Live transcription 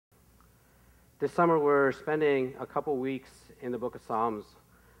This summer, we're spending a couple weeks in the book of Psalms,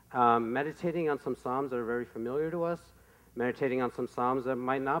 meditating on some Psalms that are very familiar to us, meditating on some Psalms that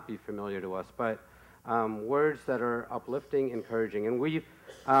might not be familiar to us, but words that are uplifting, encouraging. And we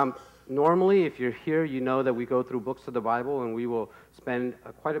normally, if you're here, you know that we go through books of the Bible, and we will spend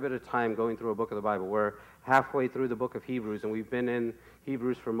quite a bit of time going through a book of the Bible. We're halfway through the book of Hebrews, and we've been in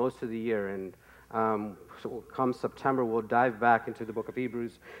Hebrews for most of the year. And so come September, we'll dive back into the book of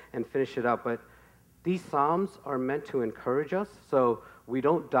Hebrews and finish it up. But these Psalms are meant to encourage us, so we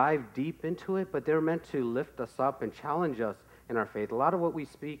don't dive deep into it, but they're meant to lift us up and challenge us in our faith. A lot of what we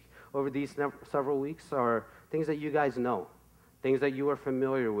speak over these several weeks are things that you guys know, things that you are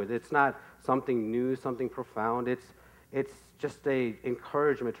familiar with. It's not something new, something profound. It's just an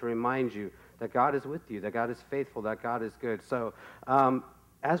encouragement to remind you that God is with you, that God is faithful, that God is good. So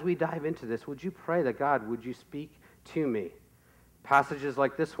as we dive into this, would you pray that God, would you speak to me? Passages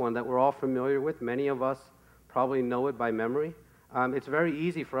like this one that we're all familiar with, many of us probably know it by memory. It's very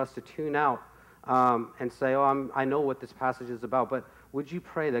easy for us to tune out and say, oh, I know what this passage is about. But would you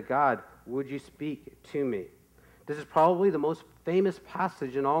pray that God, would you speak to me? This is probably the most famous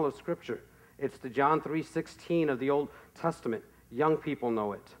passage in all of Scripture. It's the John 3:16 of the Old Testament. Young people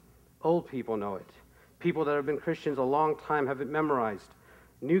know it. Old people know it. People that have been Christians a long time have it memorized.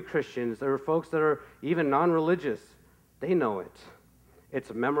 New Christians, there are folks that are even non-religious. They know it.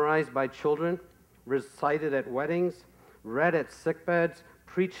 It's memorized by children, recited at weddings, read at sickbeds,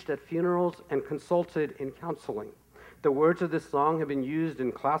 preached at funerals, and consulted in counseling. The words of this song have been used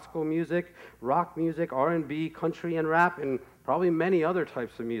in classical music, rock music, R&B, country, and rap, and probably many other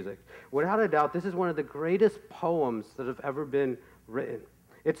types of music. Without a doubt, this is one of the greatest poems that have ever been written.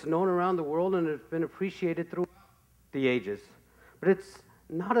 It's known around the world, and it's been appreciated throughout the ages. But it's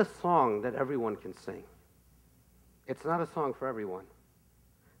not a song that everyone can sing. It's not a song for everyone.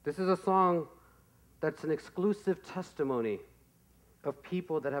 This is a song that's an exclusive testimony of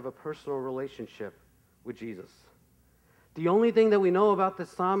people that have a personal relationship with Jesus. The only thing that we know about this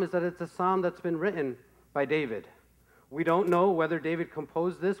psalm is that it's a psalm that's been written by David. We don't know whether David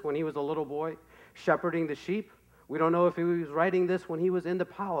composed this when he was a little boy shepherding the sheep. We don't know if he was writing this when he was in the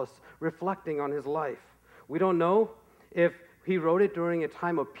palace reflecting on his life. We don't know if he wrote it during a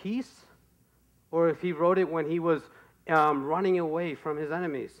time of peace or if he wrote it when he was running away from his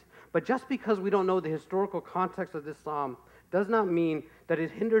enemies. But just because we don't know the historical context of this psalm does not mean that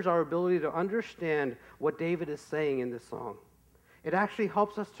it hinders our ability to understand what David is saying in this song. It actually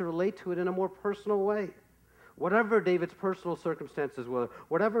helps us to relate to it in a more personal way. Whatever David's personal circumstances were,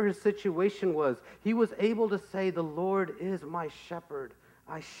 whatever his situation was, he was able to say, "The Lord is my shepherd,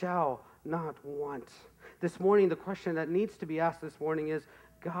 I shall not want." This morning, the question that needs to be asked this morning is,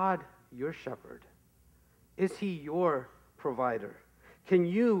 God, your shepherd? Is he your provider? Can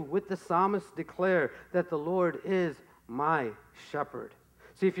you, with the psalmist, declare that the Lord is my shepherd?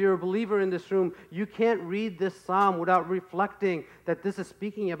 See, if you're a believer in this room, you can't read this psalm without reflecting that this is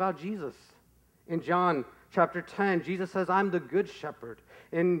speaking about Jesus. In John chapter 10, Jesus says, "I'm the good shepherd."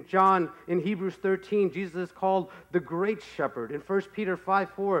 In Hebrews 13, Jesus is called the great shepherd. In 1 Peter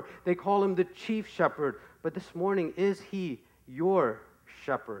 5:4, they call him the chief shepherd. But this morning, is he your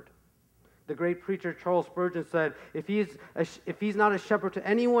shepherd? The great preacher Charles Spurgeon said, if he's not a shepherd to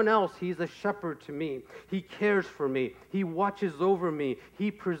anyone else, he's a shepherd to me. He cares for me. He watches over me.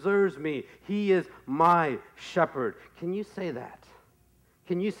 He preserves me. He is my shepherd. Can you say that?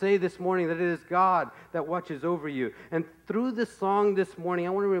 Can you say this morning that it is God that watches over you? And through this song this morning, I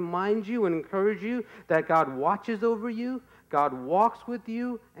want to remind you and encourage you that God watches over you, God walks with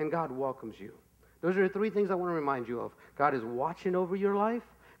you, and God welcomes you. Those are the three things I want to remind you of. God is watching over your life,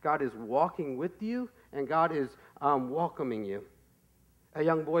 God is walking with you, and God is welcoming you. A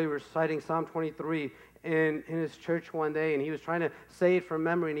young boy was reciting Psalm 23 in his church one day, and he was trying to say it from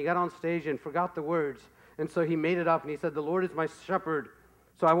memory, and he got on stage and forgot the words. And so he made it up, and he said, "The Lord is my shepherd,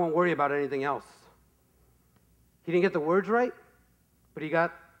 so I won't worry about anything else." He didn't get the words right, but he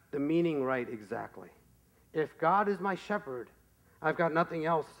got the meaning right exactly. If God is my shepherd, I've got nothing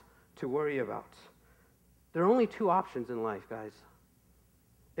else to worry about. There are only two options in life, guys.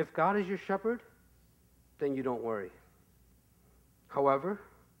 If God is your shepherd, then you don't worry. However,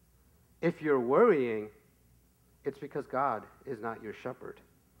 if you're worrying, it's because God is not your shepherd.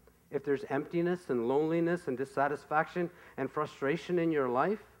 If there's emptiness and loneliness and dissatisfaction and frustration in your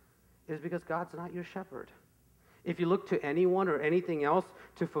life, it is because God's not your shepherd. If you look to anyone or anything else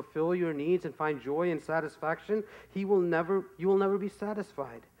to fulfill your needs and find joy and satisfaction, you will never be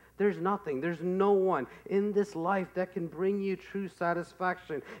satisfied. There's nothing, there's no one in this life that can bring you true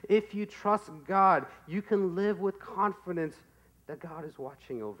satisfaction. If you trust God, you can live with confidence that God is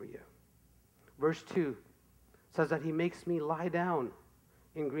watching over you. Verse 2 says that he makes me lie down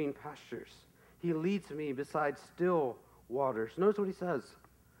in green pastures. He leads me beside still waters. Notice what he says.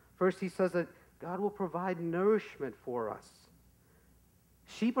 First, he says that God will provide nourishment for us.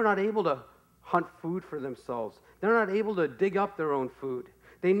 Sheep are not able to hunt food for themselves. They're not able to dig up their own food.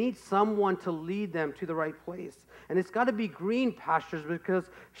 They need someone to lead them to the right place. And it's got to be green pastures because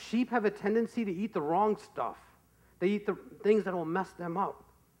sheep have a tendency to eat the wrong stuff. They eat the things that will mess them up.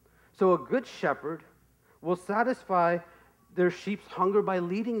 So a good shepherd will satisfy their sheep's hunger by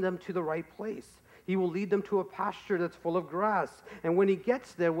leading them to the right place. He will lead them to a pasture that's full of grass. And when he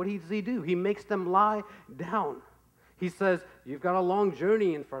gets there, what does he do? He makes them lie down. He says, you've got a long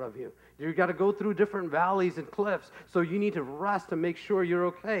journey in front of you. You've got to go through different valleys and cliffs, so you need to rest and make sure you're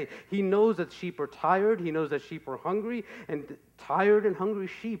okay. He knows that sheep are tired. He knows that sheep are hungry, and tired and hungry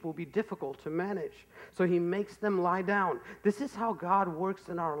sheep will be difficult to manage. So he makes them lie down. This is how God works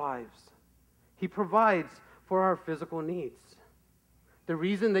in our lives. He provides for our physical needs. The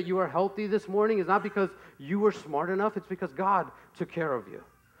reason that you are healthy this morning is not because you were smart enough, it's because God took care of you.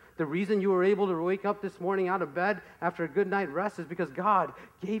 The reason you were able to wake up this morning out of bed after a good night rest is because God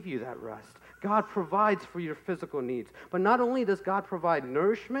gave you that rest. God provides for your physical needs. But not only does God provide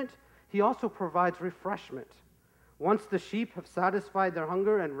nourishment, he also provides refreshment. Once the sheep have satisfied their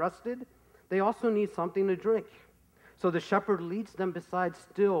hunger and rested, they also need something to drink. So the shepherd leads them beside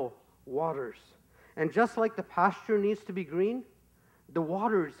still waters. And just like the pasture needs to be green, the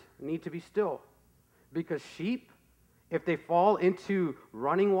waters need to be still. Because sheep, if they fall into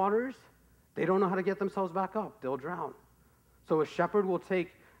running waters, they don't know how to get themselves back up. They'll drown. So a shepherd will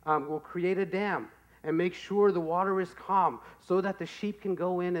create a dam and make sure the water is calm so that the sheep can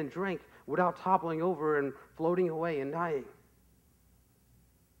go in and drink without toppling over and floating away and dying.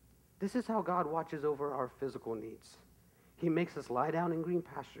 This is how God watches over our physical needs. He makes us lie down in green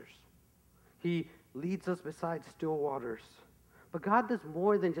pastures. He leads us beside still waters. But God does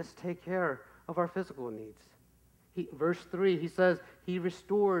more than just take care of our physical needs. Verse 3, he says, he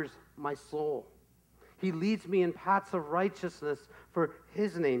restores my soul. He leads me in paths of righteousness for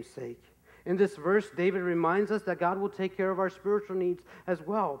his name's sake. In this verse, David reminds us that God will take care of our spiritual needs as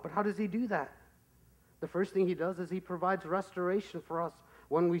well. But how does he do that? The first thing he does is he provides restoration for us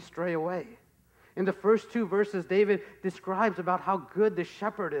when we stray away. In the first two verses, David describes about how good the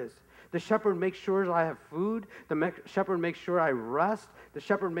shepherd is. The shepherd makes sure I have food. The shepherd makes sure I rest. The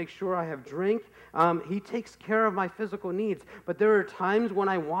shepherd makes sure I have drink. He takes care of my physical needs. But there are times when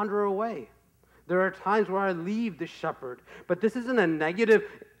I wander away. There are times where I leave the shepherd. But this isn't a negative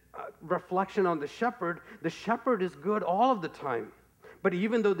reflection on the shepherd. The shepherd is good all of the time. But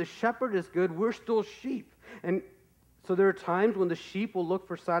even though the shepherd is good, we're still sheep. And so there are times when the sheep will look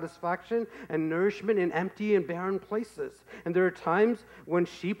for satisfaction and nourishment in empty and barren places. And there are times when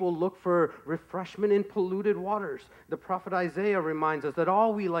sheep will look for refreshment in polluted waters. The prophet Isaiah reminds us that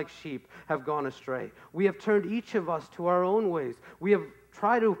all we like sheep have gone astray. We have turned each of us to our own ways. We have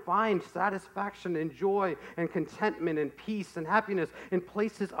tried to find satisfaction and joy and contentment and peace and happiness in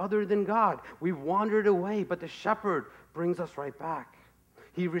places other than God. We've wandered away, but the shepherd brings us right back.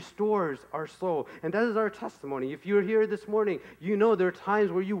 He restores our soul. And that is our testimony. If you're here this morning, you know there are times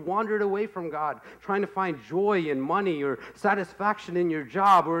where you wandered away from God, trying to find joy in money or satisfaction in your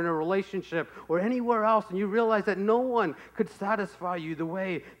job or in a relationship or anywhere else, and you realize that no one could satisfy you the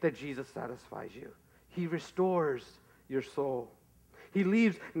way that Jesus satisfies you. He restores your soul. He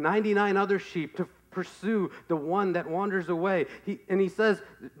leaves 99 other sheep to pursue the one that wanders away.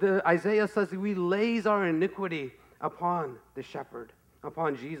 Isaiah says he lays our iniquity upon the shepherd,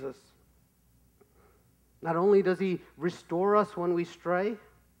 upon Jesus. Not only does he restore us when we stray,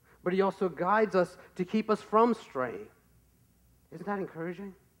 but he also guides us to keep us from straying. Isn't that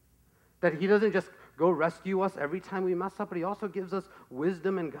encouraging? That he doesn't just go rescue us every time we mess up, but he also gives us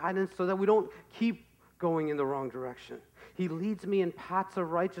wisdom and guidance so that we don't keep going in the wrong direction. He leads me in paths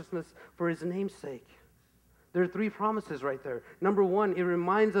of righteousness for his name's sake. There are three promises right there. Number one, it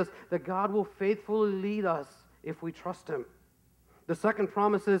reminds us that God will faithfully lead us if we trust him. The second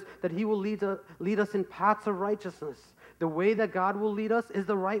promise is that he will lead us in paths of righteousness. The way that God will lead us is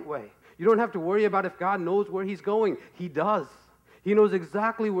the right way. You don't have to worry about if God knows where he's going. He does. He knows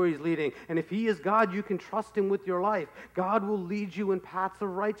exactly where he's leading. And if he is God, you can trust him with your life. God will lead you in paths of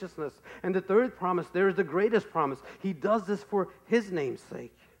righteousness. And the third promise, there is the greatest promise. He does this for his name's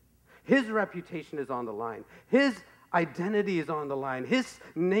sake. His reputation is on the line. His identity is on the line. His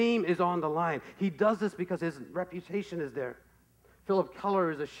name is on the line. He does this because his reputation is there. Philip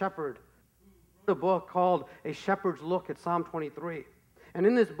Keller is a shepherd. He wrote a book called A Shepherd's Look at Psalm 23. And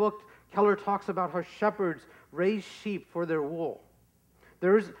in this book, Keller talks about how shepherds raise sheep for their wool.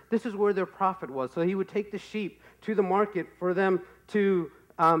 This is where their profit was. So he would take the sheep to the market for them to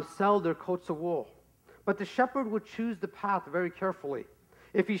sell their coats of wool. But the shepherd would choose the path very carefully.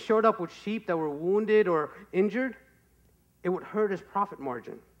 If he showed up with sheep that were wounded or injured, it would hurt his profit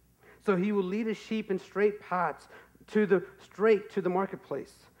margin. So he would lead his sheep in straight paths straight to the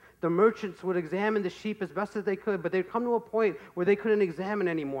marketplace. The merchants would examine the sheep as best as they could, but they'd come to a point where they couldn't examine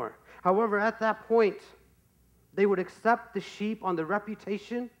anymore. However, at that point, they would accept the sheep on the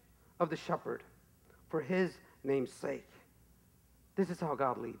reputation of the shepherd for his name's sake. This is how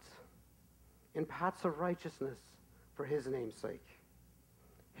God leads. In paths of righteousness for his name's sake.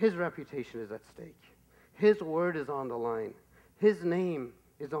 His reputation is at stake. His word is on the line. His name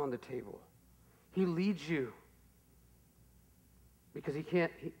is on the table. He leads you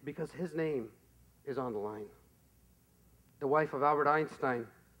because his name is on the line. The wife of Albert Einstein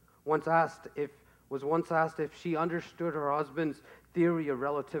was once asked if she understood her husband's theory of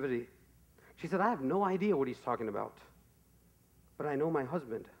relativity. She said, "I have no idea what he's talking about, but I know my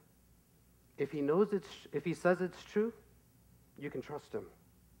husband. If he says it's true, you can trust him."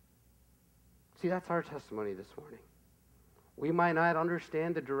 See, that's our testimony this morning. We might not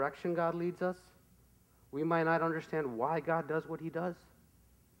understand the direction God leads us. We might not understand why God does what he does,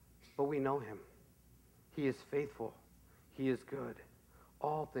 but we know him. He is faithful. He is good.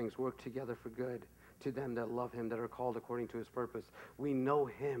 All things work together for good to them that love him, that are called according to his purpose. We know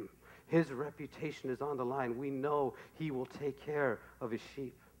him. His reputation is on the line. We know he will take care of his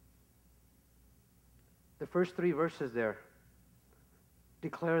sheep. The first 3 verses there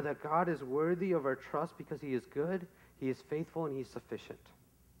declare that God is worthy of our trust because he is good, he is faithful, and he is sufficient.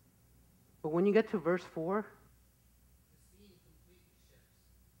 But when you get to verse 4, the scene completely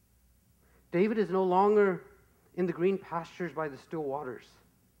shifts. David is no longer in the green pastures by the still waters.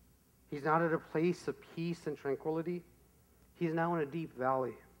 He's not at a place of peace and tranquility. He's now in a deep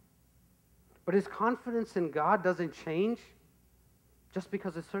valley. But his confidence in God doesn't change just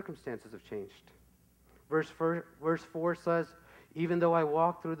because his circumstances have changed. Verse 4 says, "Even though I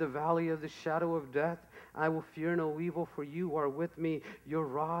walk through the valley of the shadow of death, I will fear no evil, for you are with me. Your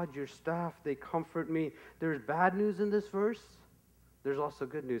rod, your staff, they comfort me." There's bad news in this verse. There's also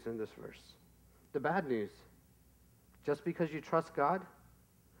good news in this verse. The bad news, just because you trust God,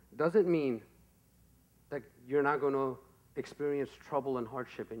 doesn't mean that you're not going to experience trouble and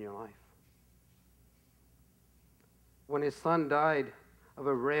hardship in your life. When his son died of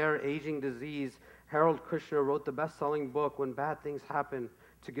a rare aging disease, Harold Kushner wrote the best-selling book, When Bad Things Happen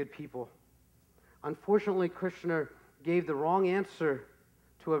to Good People. Unfortunately, Kushner gave the wrong answer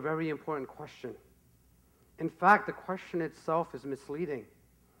to a very important question. In fact, the question itself is misleading.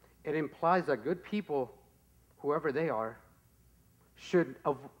 It implies that good people, whoever they are,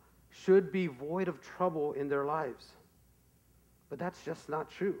 should be void of trouble in their lives. But that's just not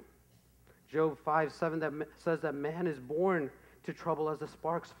true. Job 5:7 says that man is born to trouble as the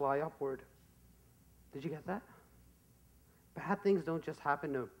sparks fly upward. Did you get that? Bad things don't just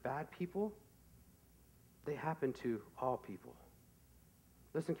happen to bad people. They happen to all people.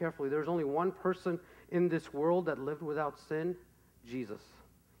 Listen carefully. There's only one person in this world that lived without sin, Jesus.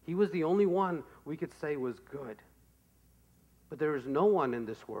 He was the only one we could say was good. But there is no one in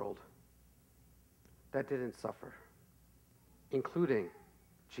this world that didn't suffer, including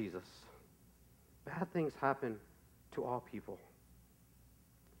Jesus. Bad things happen to all people.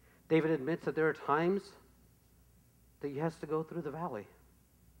 David admits that there are times that he has to go through the valley.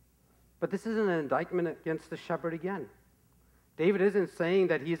 But this isn't an indictment against the shepherd again. David isn't saying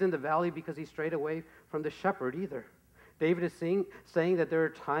that he's in the valley because he strayed away from the shepherd either. David is saying that there are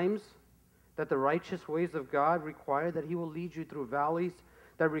times that the righteous ways of God require that he will lead you through valleys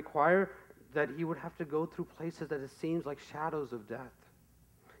that require that he would have to go through places that it seems like shadows of death.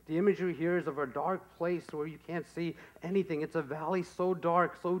 The imagery here is of a dark place where you can't see anything. It's a valley so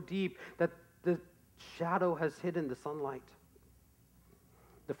dark, so deep, that the shadow has hidden the sunlight.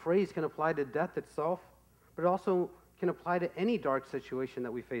 The phrase can apply to death itself, but it also can apply to any dark situation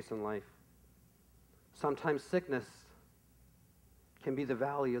that we face in life. Sometimes sickness can be the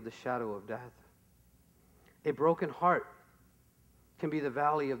valley of the shadow of death. A broken heart can be the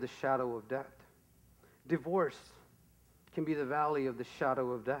valley of the shadow of death. Divorce can be the valley of the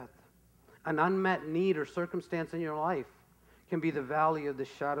shadow of death. An unmet need or circumstance in your life can be the valley of the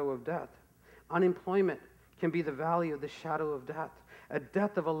shadow of death. Unemployment can be the valley of the shadow of death. A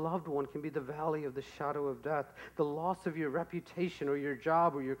death of a loved one can be the valley of the shadow of death. The loss of your reputation or your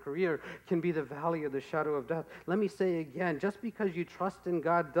job or your career can be the valley of the shadow of death. Let me say again, just because you trust in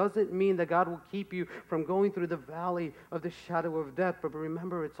God doesn't mean that God will keep you from going through the valley of the shadow of death. But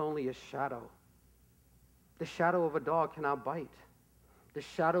remember, it's only a shadow. The shadow of a dog cannot bite. The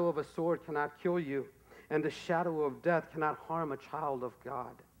shadow of a sword cannot kill you, and the shadow of death cannot harm a child of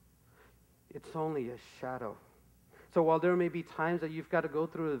God. It's only a shadow. So while there may be times that you've got to go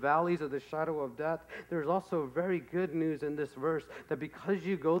through the valleys of the shadow of death, there's also very good news in this verse that because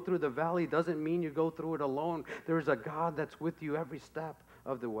you go through the valley doesn't mean you go through it alone. There is a God that's with you every step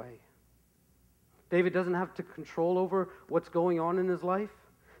of the way. David doesn't have to control over what's going on in his life.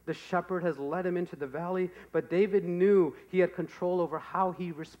 The shepherd has led him into the valley, but David knew he had control over how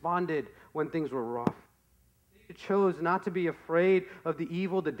he responded when things were rough. David chose not to be afraid of the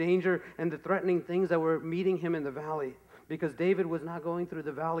evil, the danger, and the threatening things that were meeting him in the valley, because David was not going through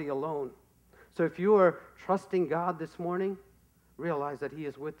the valley alone. So if you are trusting God this morning, realize that he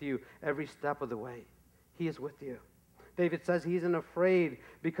is with you every step of the way. He is with you. David says he isn't afraid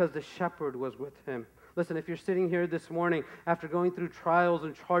because the shepherd was with him. Listen, if you're sitting here this morning after going through trials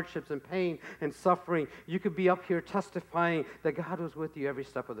and hardships and pain and suffering, you could be up here testifying that God was with you every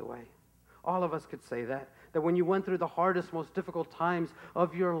step of the way. All of us could say that when you went through the hardest, most difficult times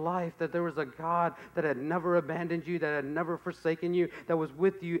of your life, that there was a God that had never abandoned you, that had never forsaken you, that was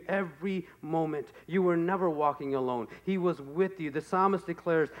with you every moment. You were never walking alone. He was with you. The psalmist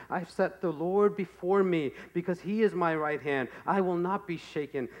declares, I've set the Lord before me because he is my right hand. I will not be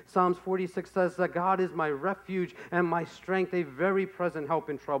shaken. Psalms 46 says that God is my refuge and my strength, a very present help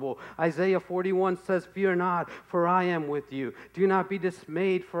in trouble. Isaiah 41 says, fear not, for I am with you. Do not be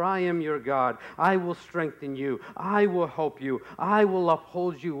dismayed, for I am your God. I will strengthen you. I will help you. I will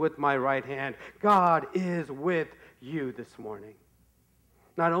uphold you with my right hand. God is with you this morning.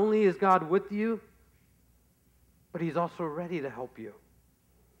 Not only is God with you, but he's also ready to help you.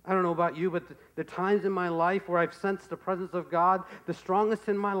 I don't know about you, but the times in my life where I've sensed the presence of God, the strongest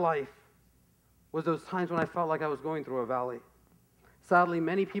in my life was those times when I felt like I was going through a valley. Sadly,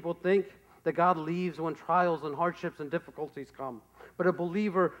 many people think that God leaves when trials and hardships and difficulties come. But a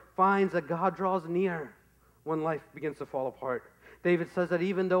believer finds that God draws near when life begins to fall apart. David says that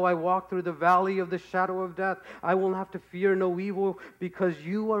even though I walk through the valley of the shadow of death, I will have to fear no evil because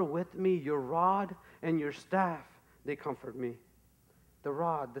you are with me. Your rod and your staff, they comfort me. The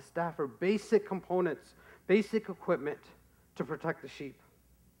rod, the staff are basic components, basic equipment to protect the sheep.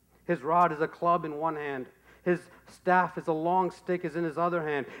 His rod is a club in one hand. His staff is a long stick is in his other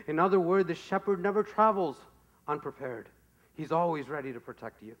hand. In other words, the shepherd never travels unprepared. He's always ready to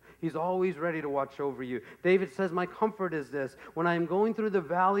protect you. He's always ready to watch over you. David says, my comfort is this. When I'm going through the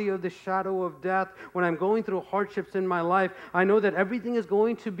valley of the shadow of death, when I'm going through hardships in my life, I know that everything is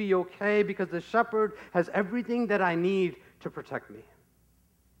going to be okay because the shepherd has everything that I need to protect me.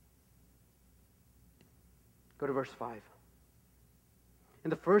 Go to verse 5.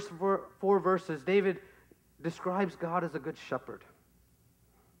 In the first 4 verses, David describes God as a good shepherd.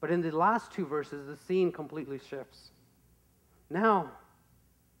 But in the last 2 verses, the scene completely shifts. Now,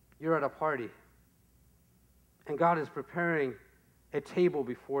 you're at a party, and God is preparing a table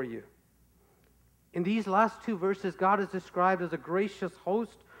before you. In these last 2 verses, God is described as a gracious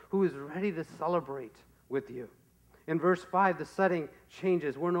host who is ready to celebrate with you. In verse 5, the setting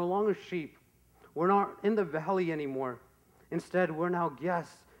changes. We're no longer sheep. We're not in the valley anymore. Instead, we're now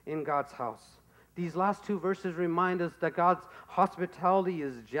guests in God's house. These last 2 verses remind us that God's hospitality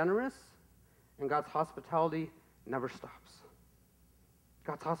is generous, and God's hospitality never stops.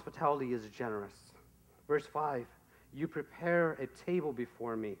 God's hospitality is generous. Verse 5, you prepare a table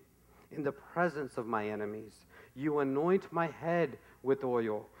before me in the presence of my enemies. You anoint my head with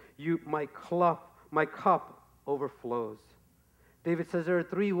oil. My cup overflows. David says there are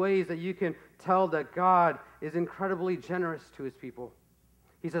 3 ways that you can tell that God is incredibly generous to his people.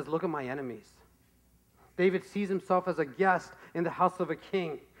 He says, look at my enemies. David sees himself as a guest in the house of a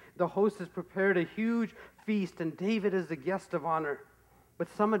king. The host has prepared a huge feast, and David is the guest of honor. But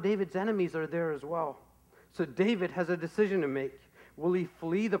some of David's enemies are there as well. So David has a decision to make. Will he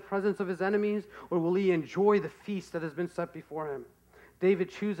flee the presence of his enemies, or will he enjoy the feast that has been set before him? David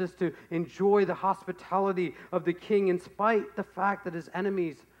chooses to enjoy the hospitality of the king in spite the fact that his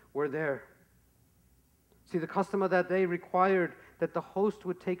enemies were there. See, the custom of that day required that the host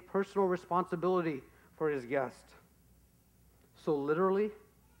would take personal responsibility for his guest. So literally,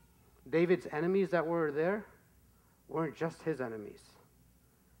 David's enemies that were there weren't just his enemies.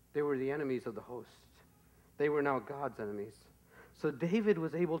 They were the enemies of the host. They were now God's enemies. So David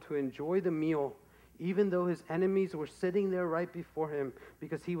was able to enjoy the meal even though his enemies were sitting there right before him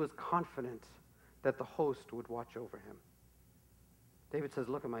because he was confident that the host would watch over him. David says,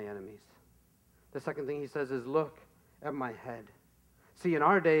 look at my enemies. The second thing he says is, look at my head. See, in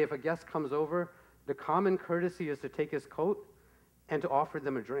our day, if a guest comes over, the common courtesy is to take his coat and to offer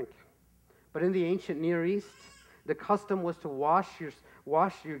them a drink. But in the ancient Near East, the custom was to wash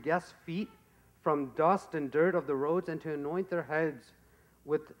wash your guests' feet from dust and dirt of the roads, and to anoint their heads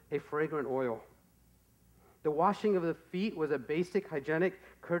with a fragrant oil. The washing of the feet was a basic hygienic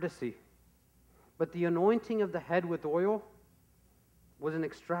courtesy, but the anointing of the head with oil was an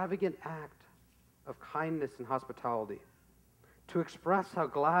extravagant act of kindness and hospitality. To express how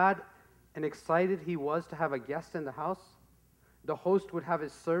glad and excited he was to have a guest in the house, the host would have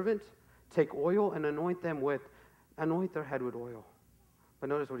his servant take oil and anoint their head with oil. But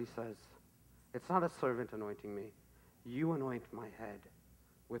notice what he says. It's not a servant anointing me. You anoint my head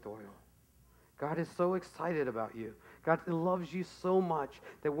with oil. God is so excited about you. God loves you so much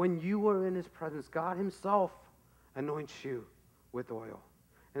that when you are in his presence, God himself anoints you with oil.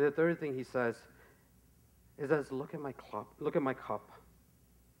 And the third thing he says is, look at my cup.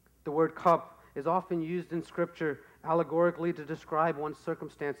 The word cup is often used in Scripture allegorically to describe one's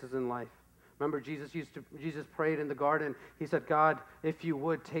circumstances in life. Remember, Jesus prayed in the garden. He said, God, if you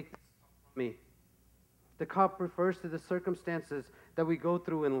would, take this from me. The cup refers to the circumstances that we go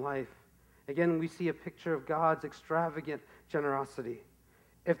through in life. Again, we see a picture of God's extravagant generosity.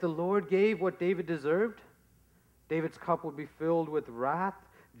 If the Lord gave what David deserved, David's cup would be filled with wrath,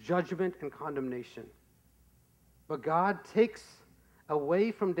 judgment, and condemnation. But God takes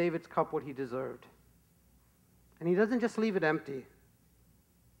away from David's cup what he deserved. And he doesn't just leave it empty.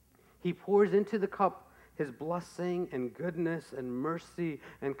 He pours into the cup his blessing and goodness and mercy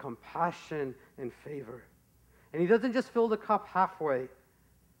and compassion and favor. And he doesn't just fill the cup halfway.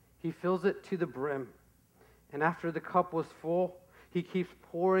 He fills it to the brim. And after the cup was full, he keeps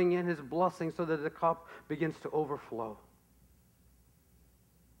pouring in his blessing so that the cup begins to overflow.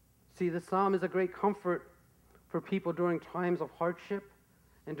 See, the psalm is a great comfort for people during times of hardship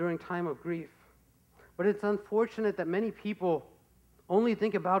and during time of grief. But it's unfortunate that many people only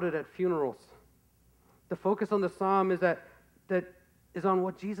think about it at funerals. The focus on the psalm is on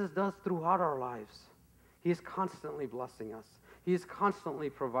what Jesus does throughout our lives. He is constantly blessing us. He is constantly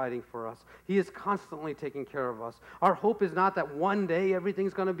providing for us. He is constantly taking care of us. Our hope is not that one day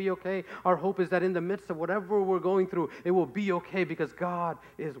everything's going to be okay. Our hope is that in the midst of whatever we're going through, it will be okay because God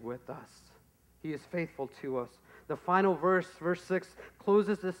is with us. He is faithful to us. The final verse, verse 6,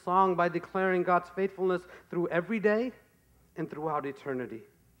 closes this song by declaring God's faithfulness through every day and throughout eternity.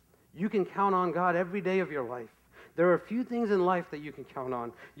 You can count on God every day of your life. There are a few things in life that you can count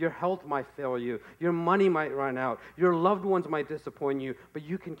on. Your health might fail you. Your money might run out. Your loved ones might disappoint you, but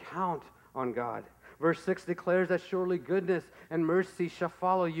you can count on God. Verse 6 declares that surely goodness and mercy shall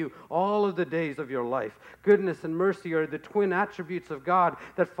follow you all of the days of your life. Goodness and mercy are the twin attributes of God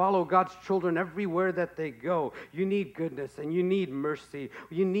that follow God's children everywhere that they go. You need goodness and you need mercy.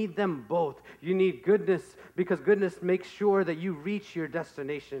 You need them both. You need goodness because goodness makes sure that you reach your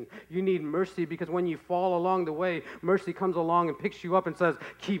destination. You need mercy because when you fall along the way, mercy comes along and picks you up and says,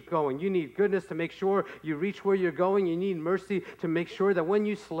 keep going. You need goodness to make sure you reach where you're going. You need mercy to make sure that when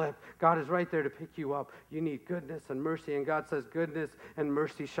you slip, God is right there to pick you up. You need goodness and mercy, and God says goodness and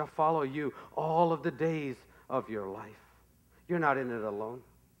mercy shall follow you all of the days of your life. You're not in it alone.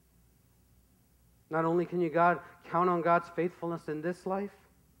 Not only can you count on God's faithfulness in this life,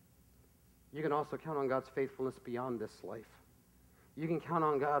 you can also count on God's faithfulness beyond this life. You can count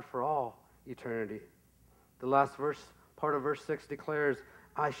on God for all eternity. The last part of verse 6 declares,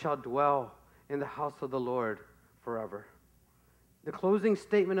 I shall dwell in the house of the Lord forever. The closing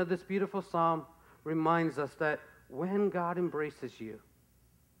statement of this beautiful psalm reminds us that when God embraces you,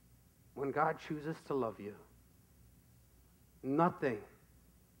 when God chooses to love you, nothing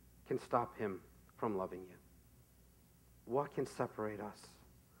can stop him from loving you. What can separate us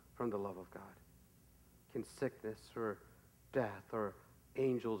from the love of God? Can sickness or death or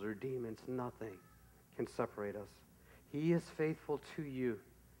angels or demons? Nothing can separate us. He is faithful to you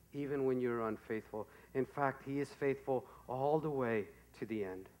even when you're unfaithful. In fact, he is faithful all the way to the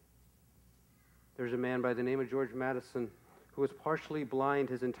end. There's a man by the name of George Madison who was partially blind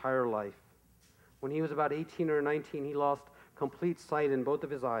his entire life. When he was about 18 or 19, he lost complete sight in both of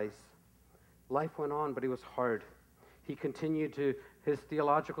his eyes. Life went on, but it was hard. He continued to his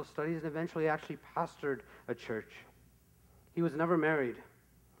theological studies and eventually actually pastored a church. He was never married.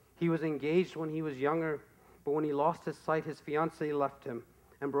 He was engaged when he was younger, but when he lost his sight, his fiancée left him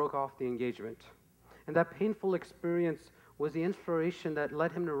and broke off the engagement. And that painful experience was the inspiration that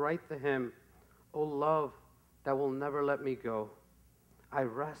led him to write the hymn, O love that will never let me go, I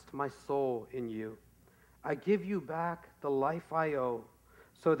rest my soul in you. I give you back the life I owe,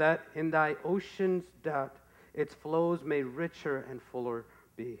 so that in thy ocean's depth its flows may richer and fuller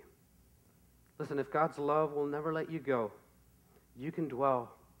be. Listen, if God's love will never let you go, you can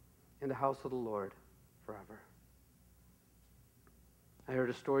dwell in the house of the Lord forever. I heard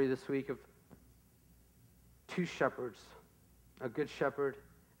a story this week of two shepherds, a good shepherd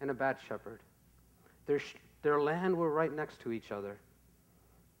and a bad shepherd. Their land were right next to each other.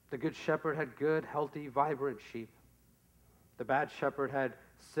 The good shepherd had good, healthy, vibrant sheep. The bad shepherd had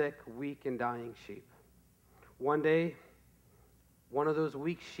sick, weak, and dying sheep. One day, one of those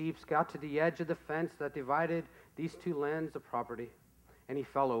weak sheep got to the edge of the fence that divided these two lands of property, and he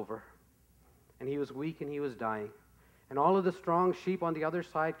fell over. And he was weak and he was dying. And all of the strong sheep on the other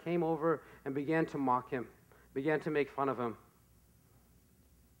side came over and began to mock him, began to make fun of him.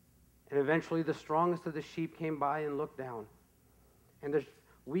 And eventually the strongest of the sheep came by and looked down. And the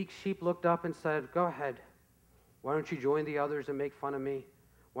weak sheep looked up and said, "Go ahead. Why don't you join the others and make fun of me?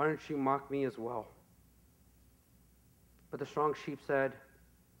 Why don't you mock me as well?" But the strong sheep said,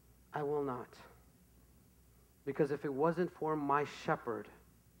 "I will not. Because if it wasn't for my shepherd,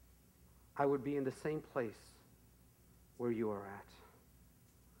 I would be in the same place where you are at.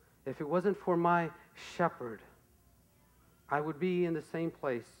 If it wasn't for my shepherd, I would be in the same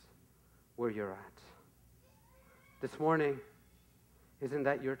place where you're at." This morning, isn't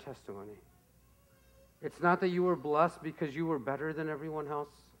that your testimony? It's not that you were blessed because you were better than everyone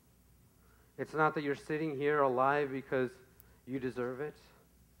else. It's not that you're sitting here alive because you deserve it.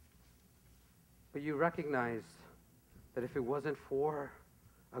 But you recognize that if it wasn't for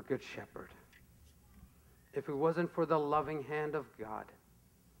a good shepherd, if it wasn't for the loving hand of God,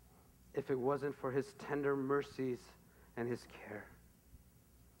 if it wasn't for his tender mercies and his care,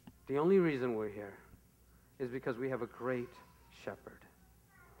 the only reason we're here is because we have a great shepherd.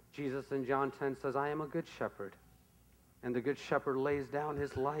 Jesus in John 10 says, "I am a good shepherd, and the good shepherd lays down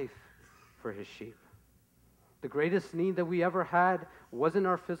his life for his sheep." The greatest need that we ever had wasn't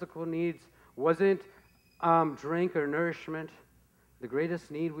our physical needs, wasn't drink or nourishment. The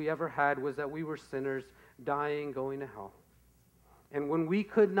greatest need we ever had was that we were sinners, dying, going to hell. And when we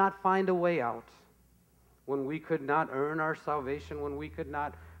could not find a way out, when we could not earn our salvation, when we could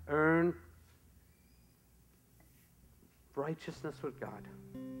not earn righteousness with God,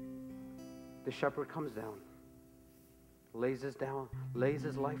 the shepherd comes down, lays his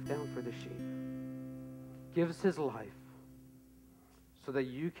life down for the sheep, gives his life so that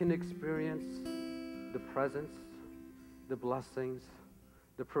you can experience the presence, the blessings,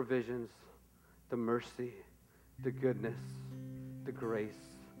 the provisions, the mercy, the goodness, the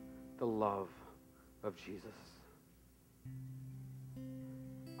grace, the love of Jesus.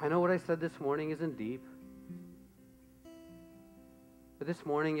 I know what I said this morning isn't deep. But this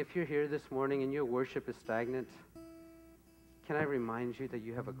morning, if you're here this morning and your worship is stagnant, can I remind you that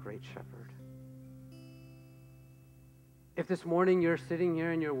you have a great shepherd? If this morning you're sitting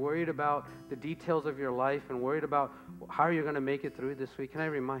here and you're worried about the details of your life and worried about how you're going to make it through this week, can I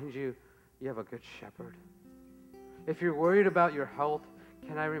remind you, you have a good shepherd? If you're worried about your health,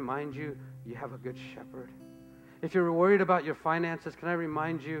 can I remind you, you have a good shepherd? If you're worried about your finances, can I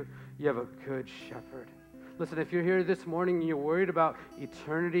remind you, you have a good shepherd? Listen, if you're here this morning and you're worried about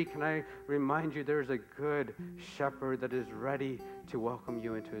eternity, can I remind you there's a good shepherd that is ready to welcome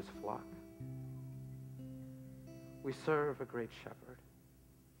you into his flock? We serve a great shepherd.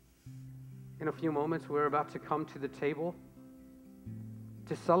 In a few moments, we're about to come to the table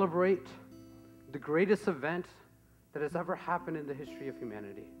to celebrate the greatest event that has ever happened in the history of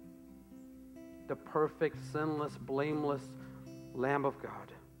humanity. The perfect, sinless, blameless Lamb of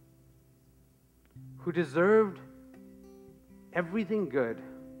God, who deserved everything good,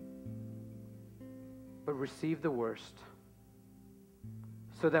 but received the worst,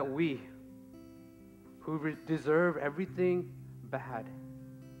 so that we, who deserve everything bad,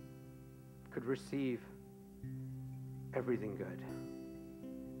 could receive everything good.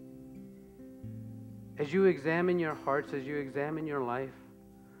 As you examine your hearts, as you examine your life,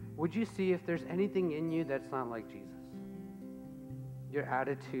 would you see if there's anything in you that's not like Jesus? Your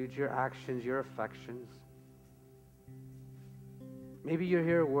attitudes, your actions, your affections. Maybe you're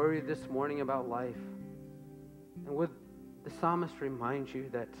here worried this morning about life. And would the psalmist remind you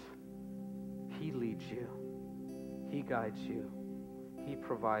that he leads you, he guides you, he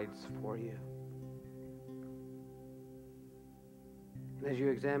provides for you. And as you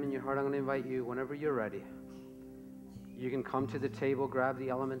examine your heart, I'm going to invite you, whenever you're ready, you can come to the table, grab the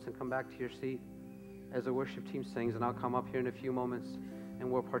elements, and come back to your seat as the worship team sings, and I'll come up here in a few moments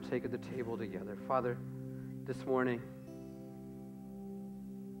and we'll partake of the table together. Father, this morning,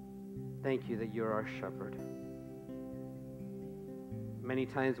 thank you that you're our shepherd. Many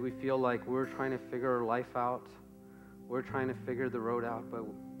times we feel like we're trying to figure our life out, we're trying to figure the road out, but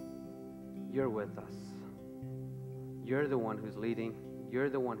you're with us. You're the one who's leading, you're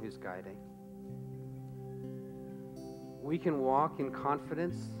the one who's guiding. we can walk in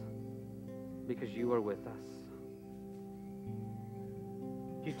confidence because you are with us.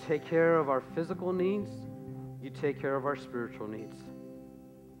 You take care of our physical needs. You take care of our spiritual needs.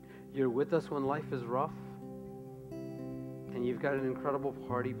 You're with us when life is rough. And you've got an incredible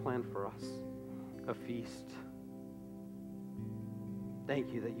party planned for us, a feast.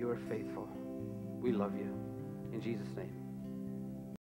 Thank you that you are faithful. We love you. In Jesus' name.